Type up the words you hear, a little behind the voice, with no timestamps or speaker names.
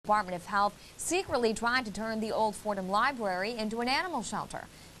Department of Health secretly tried to turn the old Fordham Library into an animal shelter.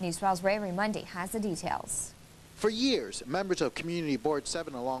 News 12's Ray Monday has the details. For years, members of Community Board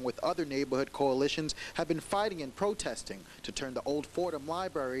 7, along with other neighborhood coalitions, have been fighting and protesting to turn the old Fordham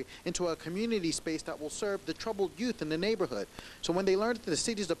Library into a community space that will serve the troubled youth in the neighborhood. So when they learned that the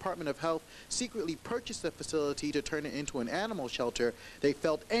city's Department of Health secretly purchased the facility to turn it into an animal shelter, they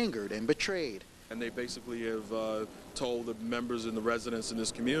felt angered and betrayed. And they basically have told the members and the residents in this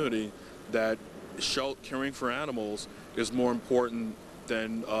community that caring for animals is more important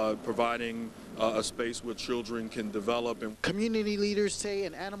than providing a space where children can develop. And community leaders say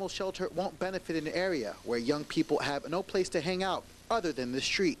an animal shelter won't benefit an area where young people have no place to hang out other than the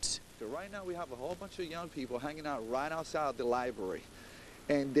streets. So right now we have a whole bunch of young people hanging out right outside the library,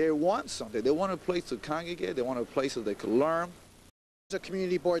 and they want something. They want a place to congregate. They want a place that they can learn. The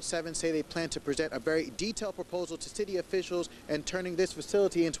Community Board 7 say they plan to present a very detailed proposal to city officials and turning this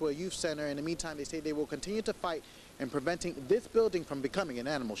facility into a youth center. In the meantime, they say they will continue to fight in preventing this building from becoming an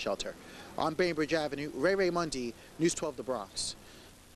animal shelter. On Bainbridge Avenue, Ray Monday, News 12 The Bronx.